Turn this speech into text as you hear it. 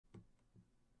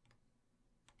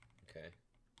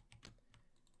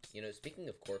You know, speaking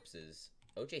of corpses,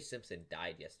 O.J. Simpson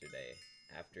died yesterday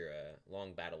after a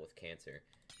long battle with cancer.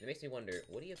 And it makes me wonder,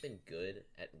 would he have been good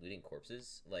at looting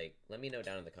corpses? Like, let me know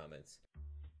down in the comments.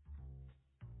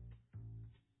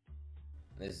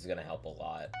 This is gonna help a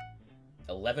lot.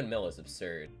 11 mil is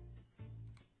absurd.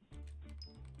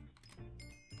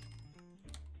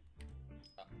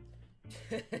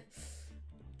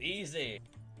 Easy.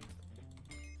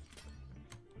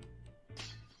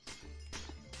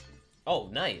 Oh,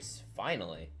 nice.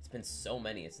 Finally. It's been so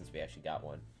many since we actually got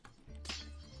one.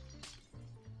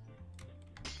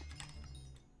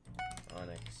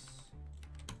 Onyx.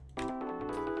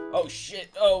 Oh,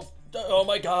 shit. Oh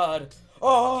my god.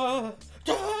 Oh.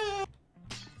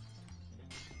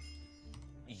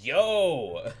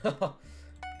 Yo.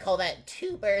 Call that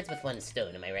 2 birds with 1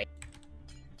 stone, am I right?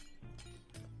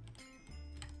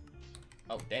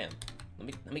 Oh, damn.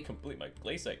 Let me complete my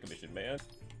Glacite commission, man.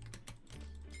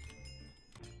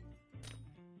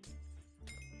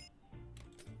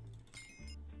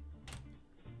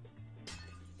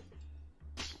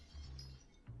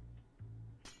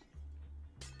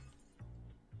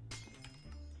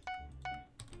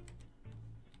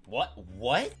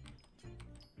 What?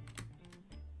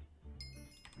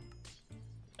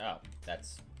 Oh,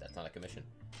 that's not a commission.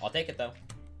 I'll take it though.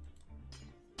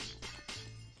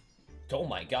 Oh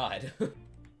my god.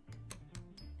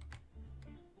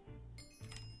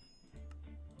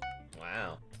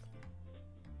 Wow.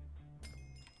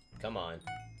 Come on.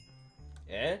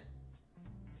 Eh?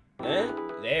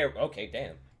 There. Okay,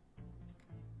 damn.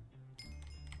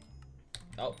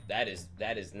 Oh, that is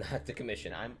not the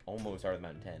commission. I'm almost Heart of the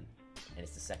Mountain 10. And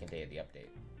it's the second day of the update.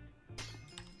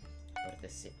 What if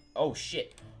this... Oh,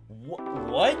 shit.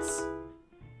 What?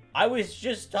 I was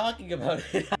just talking about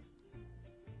it.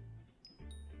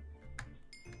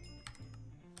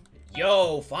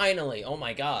 Yo, finally. Oh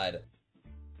my god.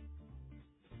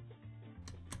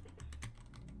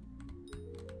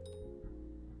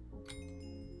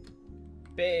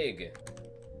 Big.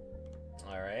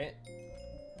 Alright.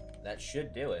 That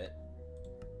should do it.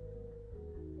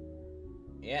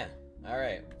 Yeah,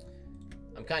 alright.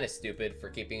 I'm kind of stupid for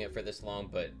keeping it for this long,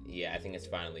 but yeah, I think it's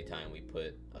finally time we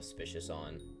put Auspicious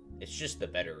on. It's just the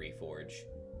better Reforge.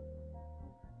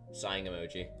 Sighing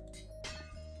emoji.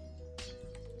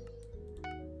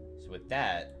 So with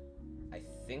that, I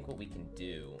think what we can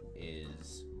do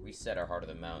is reset our Heart of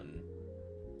the Mountain,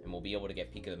 and we'll be able to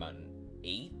get Peak of the Mountain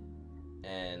 8,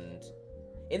 and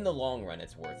in the long run,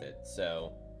 it's worth it.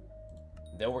 So,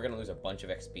 though we're going to lose a bunch of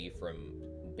XP from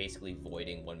basically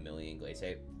voiding 1 million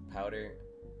Glacite powder,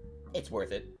 it's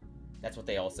worth it. That's what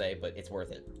they all say, but it's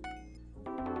worth it.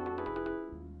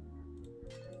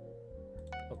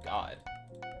 Oh god.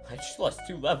 I just lost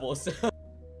 2 levels.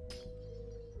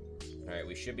 Alright,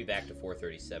 we should be back to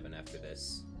 437 after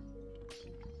this.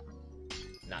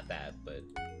 Not that, but...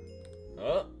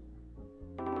 Oh!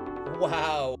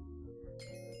 Wow!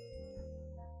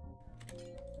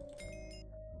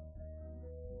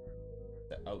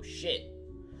 Oh shit.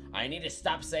 I need to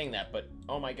stop saying that, but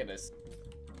oh my goodness.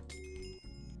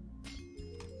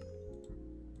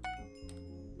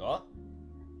 Oh.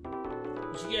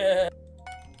 Yeah.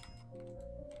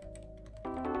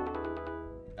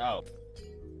 Oh.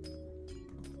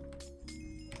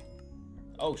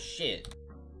 Oh shit.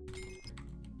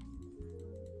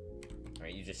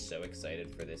 Aren't you just so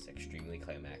excited for this extremely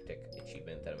climactic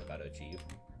achievement that I'm about to achieve?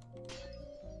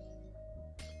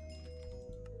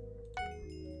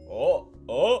 Oh!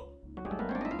 Oh!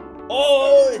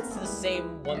 Oh! It's the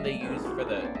same one they used for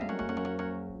the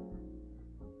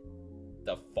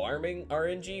farming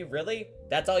RNG? Really?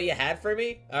 That's all you had for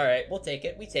me? Alright, we'll take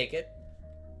it. We take it.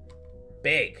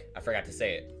 Big! I forgot to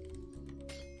say it.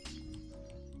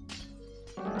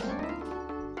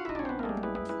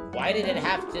 Why did it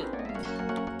have to...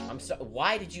 I'm so...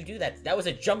 Why did you do that? That was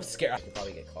a jump scare. I could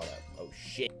probably get caught up. Oh,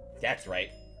 shit. That's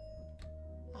right.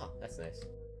 Oh, that's nice.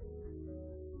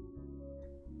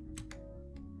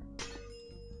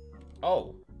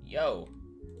 Oh, yo.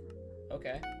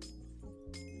 Okay.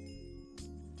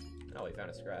 Oh, we found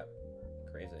a scrap.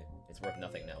 Crazy. It's worth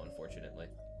nothing now, unfortunately.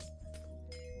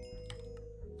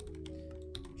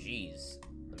 Jeez.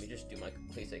 Let me just do my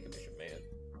Glacite commission, man.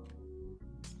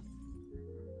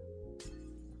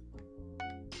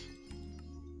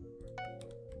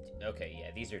 Okay,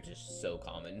 yeah, these are just so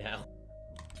common now.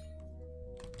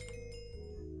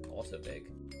 Also big.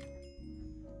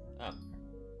 Ah.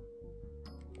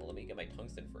 Well, let me get my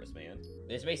tungsten first, man.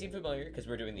 This may seem familiar, because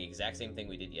we're doing the exact same thing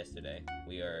we did yesterday.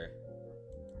 We are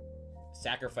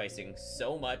sacrificing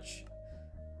so much.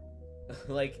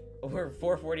 Like, we're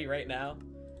 440 right now.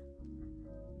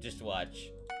 Just watch.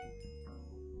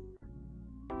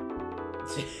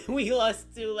 We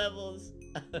lost 2 levels.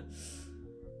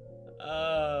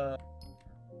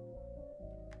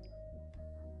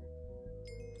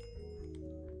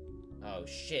 Oh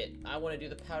shit, I want to do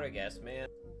the powder gas, man.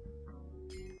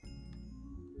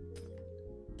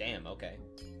 Damn, okay.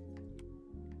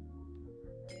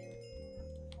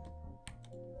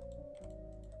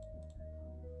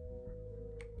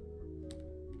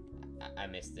 I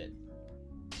missed it.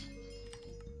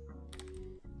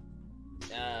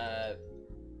 An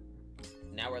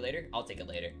hour later? I'll take it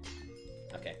later.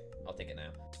 Okay, I'll take it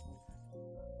now.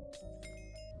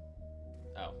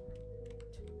 Oh.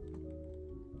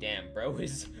 Damn, bro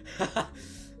is...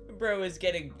 bro is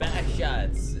getting back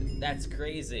shots. That's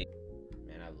crazy.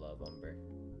 Man, I love Umber.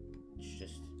 It's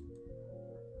just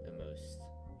the most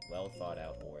well thought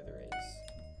out war there is.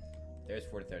 There's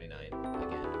 439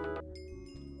 again.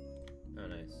 Oh,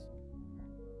 nice.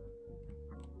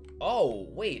 Oh,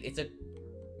 wait, it's a...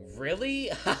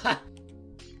 Really?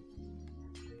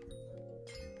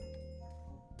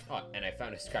 Oh, and I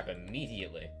found a scrap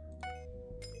immediately.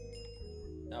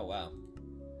 Oh, wow.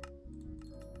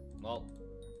 Well,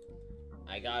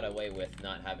 I got away with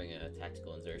not having a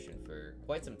tactical insertion for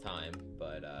quite some time,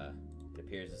 but it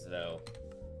appears as though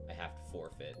I have to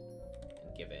forfeit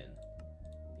and give in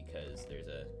because there's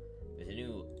a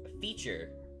new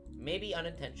feature, maybe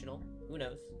unintentional, who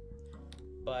knows,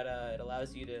 but it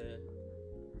allows you to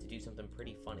do something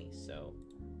pretty funny. So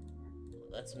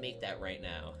let's make that right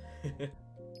now.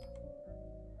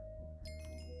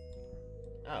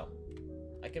 Oh,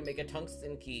 I can make a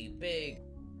tungsten key big.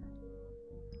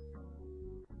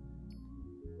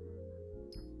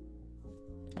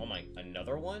 Oh my,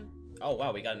 another one? Oh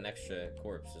wow, we got an extra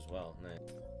corpse as well.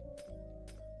 Nice.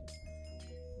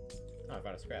 Oh, I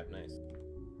found a scrap. Nice.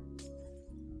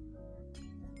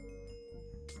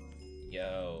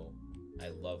 Yo, I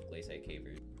love Glacite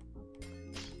cavers.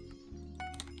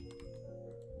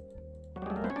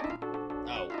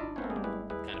 Oh,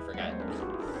 kind of forgot.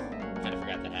 Kind of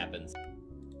forgot that happens.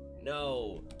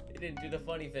 No, it didn't do the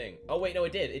funny thing. Oh wait, no,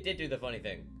 it did. It did do the funny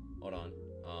thing. Hold on.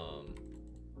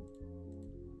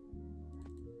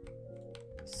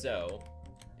 So,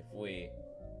 if we...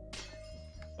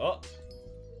 Oh!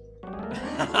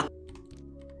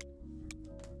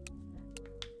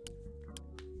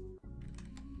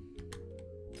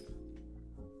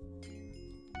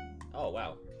 Oh,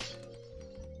 wow.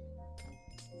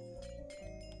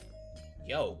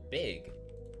 Yo, big.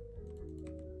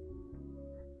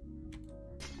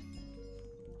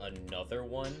 Another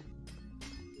one?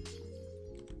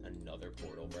 Another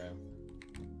portal, bro.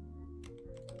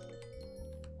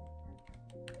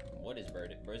 What is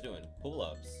Bird? Bird's doing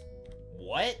pull-ups.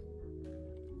 What?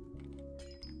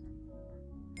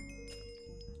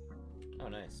 Oh,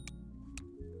 nice.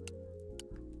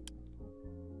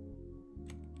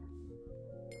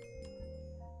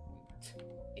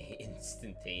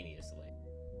 Instantaneously.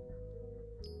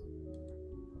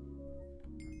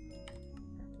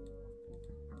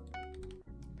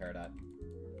 Peridot.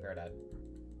 Peridot.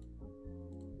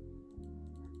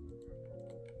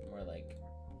 More like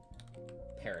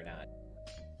Paranot.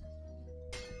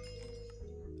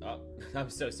 Oh,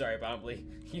 I'm so sorry, Bombly.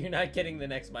 You're not getting the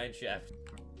next Mineshaft.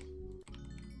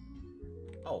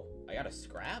 Oh, I got a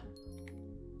scrap?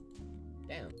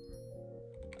 Damn.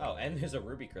 Oh, and there's a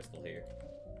ruby crystal here.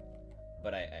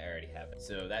 But I already have it.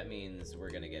 So that means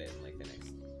we're gonna get it in like the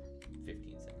next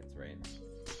 15 seconds, right?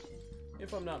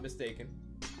 If I'm not mistaken.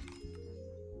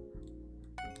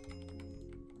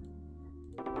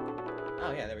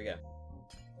 Oh yeah, there we go.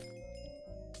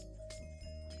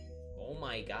 Oh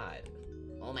my god.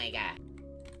 Oh my god.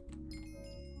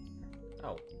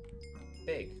 Oh.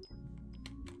 Big.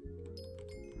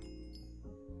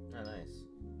 Oh, nice.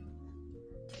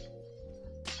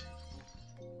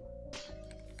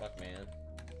 Fuck, man.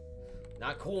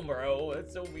 Not cool, bro.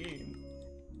 That's so mean.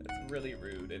 That's really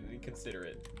rude and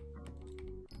inconsiderate.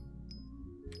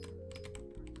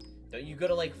 Don't you go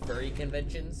to, like, furry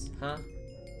conventions? Huh?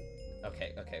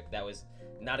 Okay, okay. That was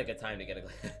not a good time to get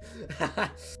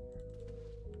a...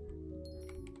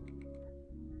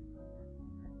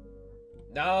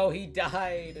 No, he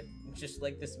died! Just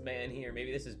like this man here.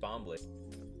 Maybe this is Bombly.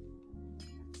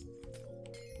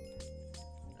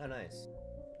 Oh, nice.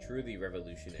 Truly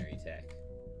revolutionary tech.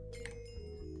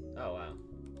 Oh, wow.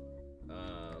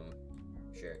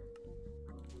 Sure.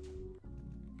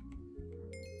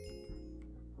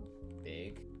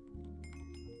 Big.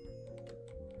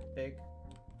 Big.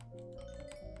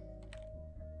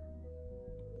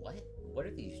 What? What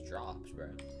are these drops, bro?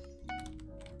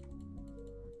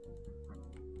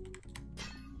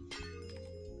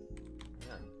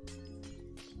 Yeah.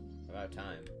 About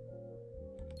time.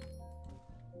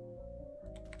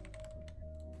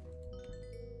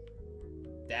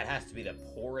 That has to be the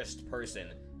poorest person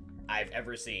I've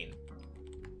ever seen.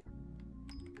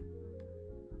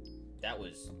 That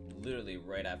was literally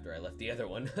right after I left the other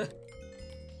one.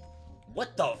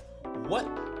 What the? What?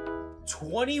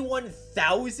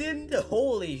 21,000?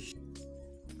 Holy sh...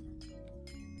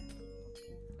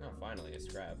 Oh, finally, a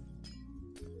scrap.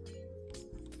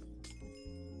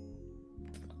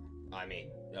 I mean,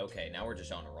 okay, now we're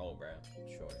just on a roll, bro.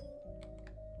 Sure.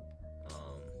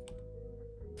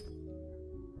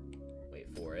 Wait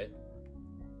for it.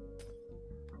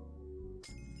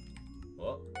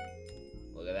 Whoa.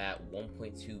 Look at that,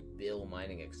 1.2 bill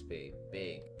mining XP.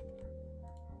 Big.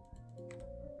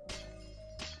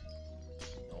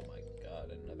 Oh my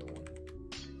god, another one.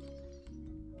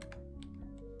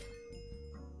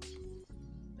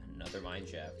 Another mine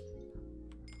shaft.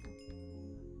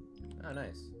 Oh,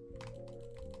 nice.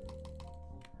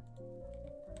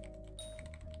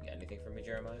 You got anything for me,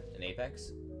 Jeremiah? An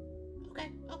Apex?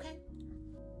 Okay, okay.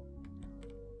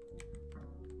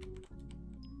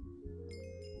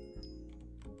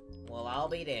 Well, I'll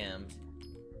be damned.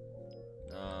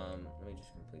 Let me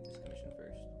just complete this commission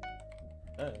first.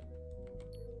 Alright.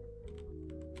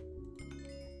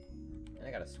 And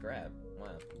I got a scrap.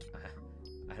 Wow.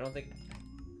 I don't think...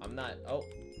 I'm not... Oh.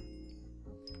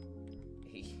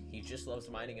 He just loves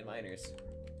mining and miners.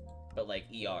 But, like,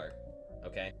 ER.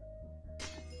 Okay?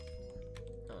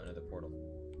 Oh, another portal.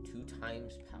 2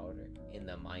 times powder in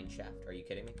the mine shaft. Are you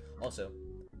kidding me? Also...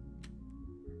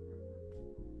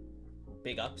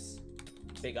 Big ups.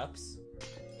 Big ups.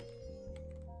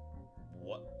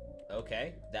 What?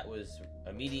 Okay. That was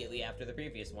immediately after the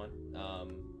previous one.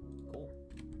 Cool.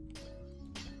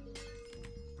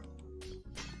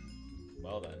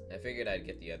 Well done. I figured I'd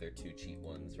get the other 2 cheat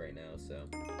ones right now, so.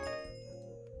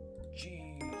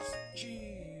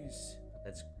 Jeez.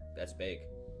 That's big.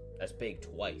 That's big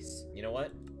twice. You know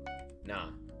what? Nah.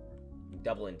 I'm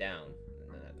doubling down.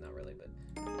 Not really, but.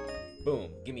 Boom.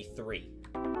 Give me 3.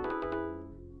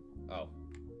 Oh.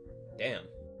 Damn.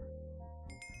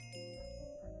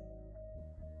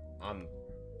 I'm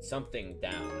something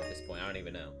down at this point. I don't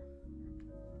even know.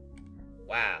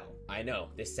 Wow. I know.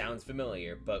 This sounds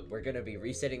familiar, but we're going to be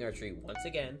resetting our tree once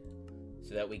again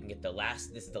so that we can get the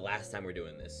last... This is the last time we're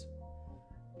doing this.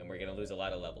 And we're going to lose a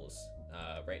lot of levels.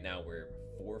 Right now, we're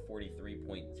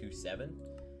 443.27.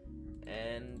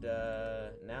 And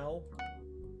now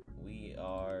we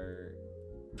are...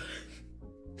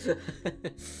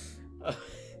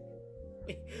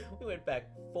 we went back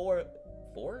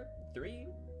 3?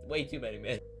 Way too many,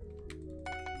 man.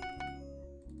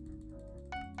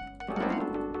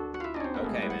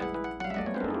 Okay, man.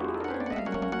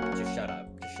 Just shut up.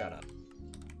 Just shut up.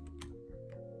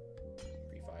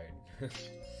 Pre-fired.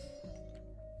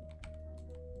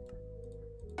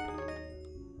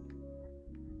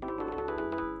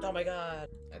 Oh my god!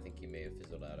 I think he may have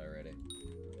fizzled out already.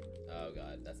 Oh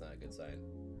god, that's not a good sign.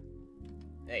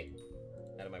 Hey,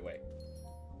 out of my way.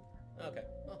 Okay.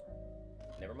 Oh,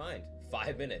 never mind.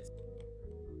 5 minutes.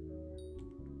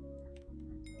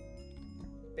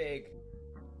 Big.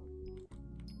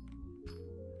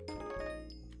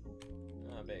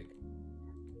 Ah, big.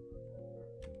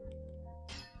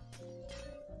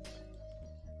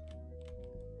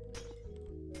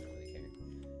 I don't really care.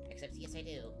 Except, yes, I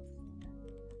do.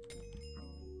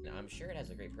 Now, I'm sure it has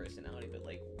a great personality, but,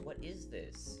 like, what is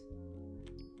this?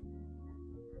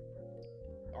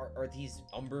 Are these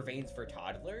umber veins for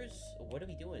toddlers? What are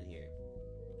we doing here?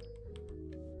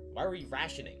 Why are we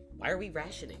rationing? Why are we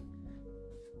rationing?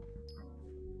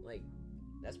 Like,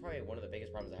 that's probably one of the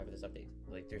biggest problems I have with this update.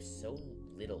 Like, there's so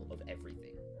little of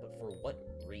everything. But for what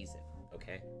reason,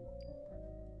 okay?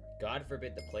 God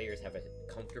forbid the players have a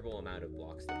comfortable amount of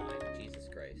blocks to mine. Jesus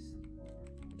Christ.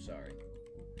 I'm sorry.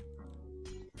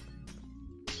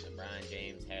 LeBron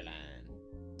James hairline.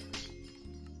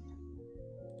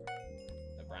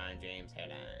 LeBron James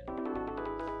headline.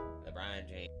 LeBron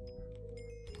James.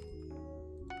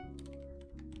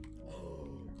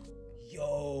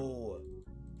 Yo!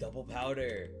 Double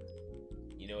powder.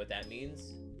 You know what that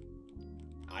means?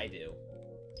 I do.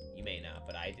 You may not,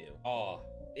 but I do. Oh,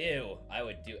 ew. I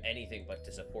would do anything but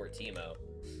to support Teemo.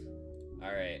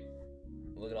 Alright.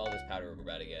 Look at all this powder we're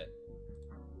about to get.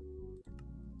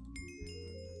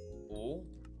 Ooh.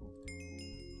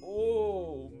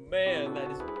 Oh, man,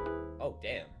 that is... Oh,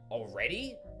 damn.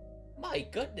 Already? My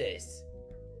goodness.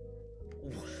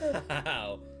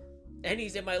 Wow. And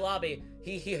he's in my lobby.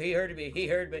 He heard me. He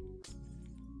heard me.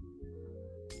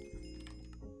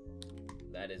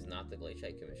 That is not the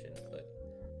Glacite commission, but,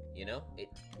 you know,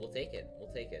 we'll take it.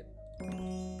 We'll take it.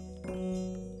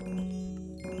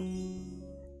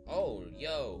 Oh,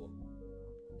 yo.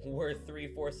 We're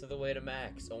 3/4 of the way to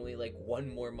max. Only like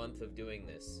 1 more month of doing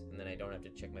this, and then I don't have to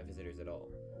check my visitors at all.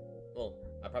 Well,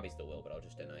 I probably still will, but I'll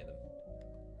just deny them.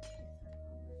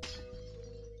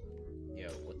 Yo,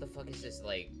 what the fuck is this,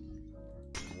 like,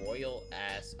 royal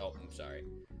ass... Oh, I'm sorry.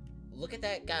 Look at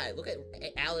that guy. Look at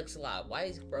Alex Lott. Why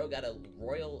is bro got a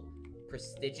royal,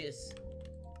 prestigious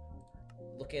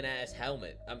looking ass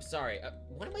helmet? I'm sorry.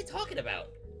 What am I talking about?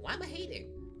 Why am I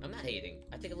hating? I'm not hating.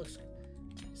 I think it looks...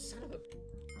 Son of a...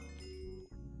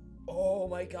 Oh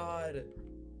my god.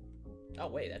 Oh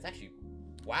wait, that's actually...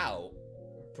 Wow.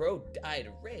 Bro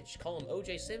died rich. Call him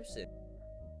O.J. Simpson.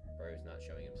 Bro's not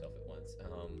showing himself at once.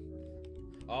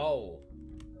 Oh.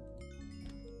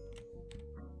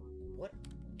 What?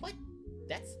 What?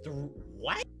 That's the...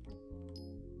 What?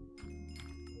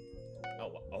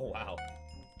 Oh wow.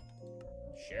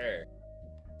 Sure.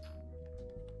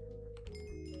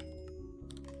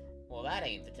 Well, that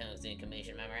ain't the Tungsten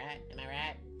Commission, am I right? Am I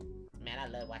right? Man, I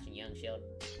love watching young children.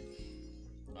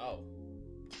 Oh.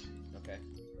 Okay.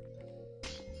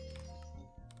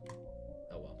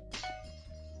 Oh well.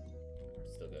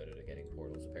 Still goaded to getting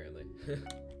portals, apparently.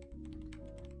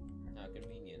 How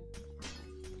convenient.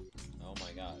 Oh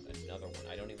my god, another one.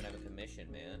 I don't even have a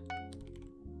commission, man.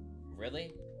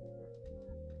 Really?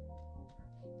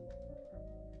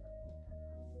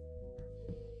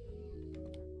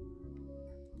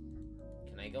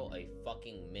 Can I go a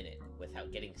fucking minute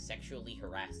without getting sexually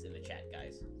harassed in the chat,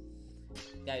 guys?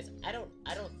 Guys, I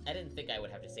didn't think I would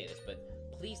have to say this, but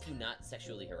please do not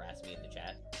sexually harass me in the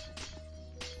chat.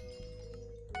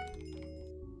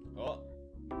 Oh.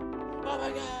 Oh my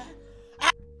god!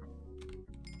 Ah!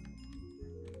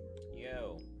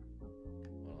 Yo.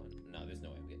 Hold on. No, there's no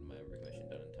way I'm getting my commission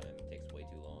done in time. It takes way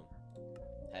too long.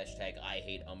 Hashtag I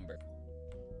hate Umber.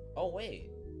 Oh,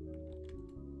 wait.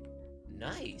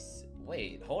 Nice.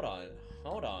 Wait, hold on.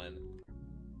 Hold on.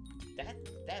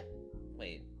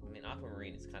 Wait, I mean,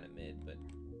 Aquamarine is kind of mid, but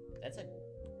that's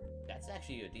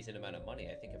actually a decent amount of money,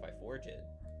 I think, if I forge it.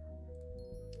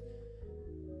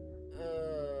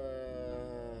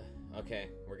 Okay,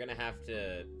 we're gonna have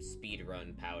to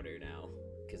speedrun Powder now,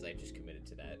 because I just committed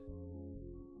to that.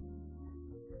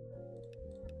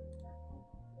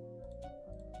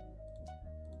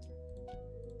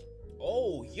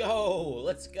 Oh, yo,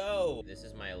 let's go! This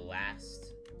is my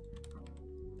last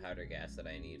powder gas that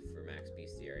I need for max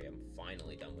bestiary. I'm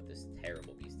finally done with this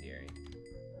terrible bestiary.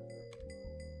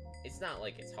 It's not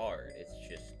like it's hard, it's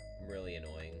just really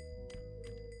annoying.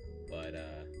 But,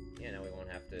 yeah, now we won't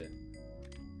have to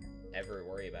ever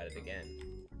worry about it again.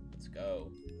 Let's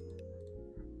go.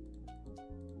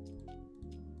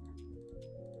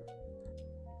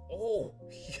 Oh!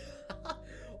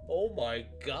 Oh my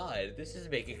god, this is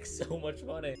making so much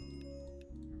money.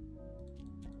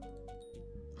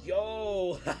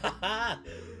 Yo!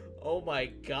 Oh my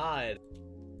god.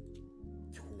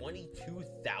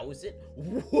 22,000?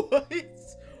 What?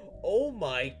 Oh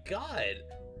my god.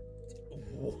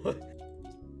 What?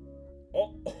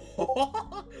 Oh,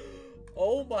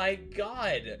 oh my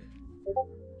god.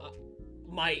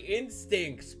 My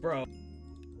instincts, bro.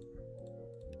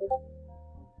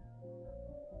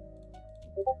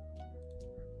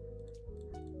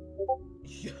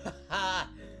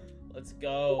 Let's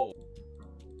go.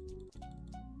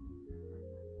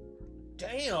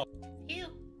 Damn. Ew.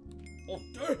 Oh,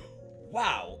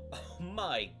 wow. Oh,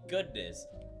 my goodness.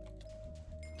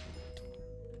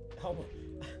 Oh,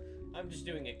 I'm just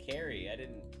doing a carry. I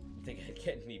didn't think I'd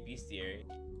get any bestiary.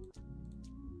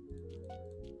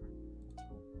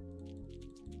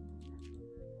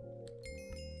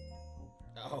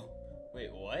 Oh,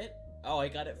 wait, what? Oh, I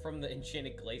got it from the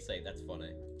enchanted Glacite. That's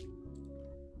funny.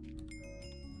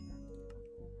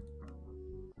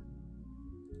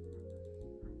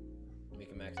 We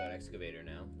can max out Excavator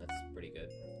now. That's pretty good.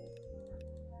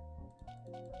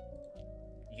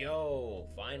 Yo,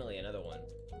 finally another one.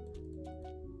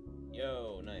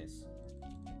 Yo, nice.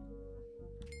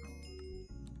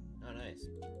 Oh, nice.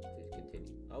 Please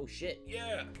continue. Oh, shit.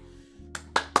 Yeah.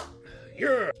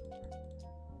 Yeah.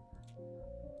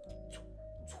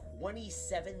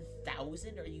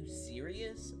 27,000? Are you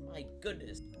serious? My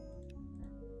goodness.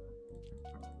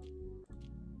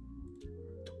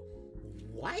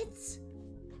 What?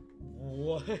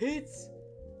 What?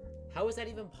 How is that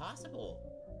even possible?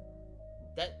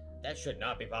 That should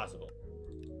not be possible.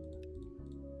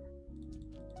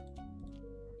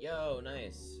 Yo,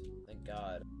 nice. Thank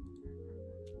God.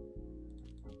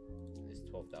 This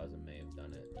 12,000 may have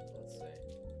done it. Let's see.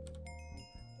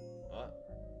 What?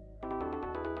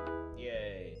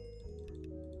 Yay.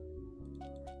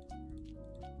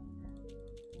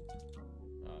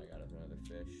 Oh, I got another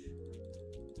fish.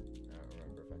 I don't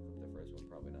remember if I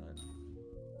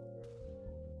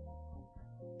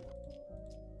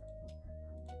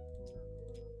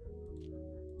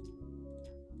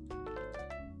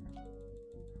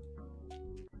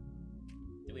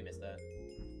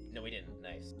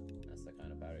Nice. That's the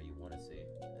kind of powder you want to see.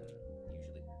 And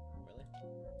usually... Really?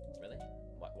 Really?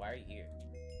 Why are you here?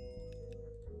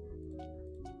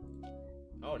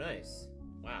 Oh, nice.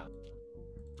 Wow.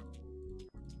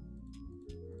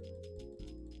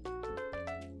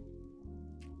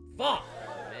 Fuck!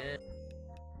 Man.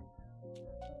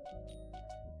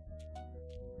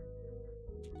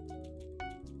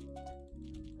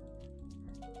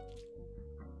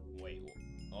 Wait.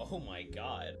 Oh my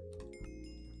god.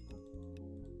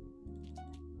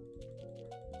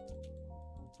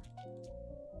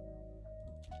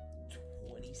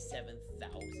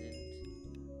 $27,000?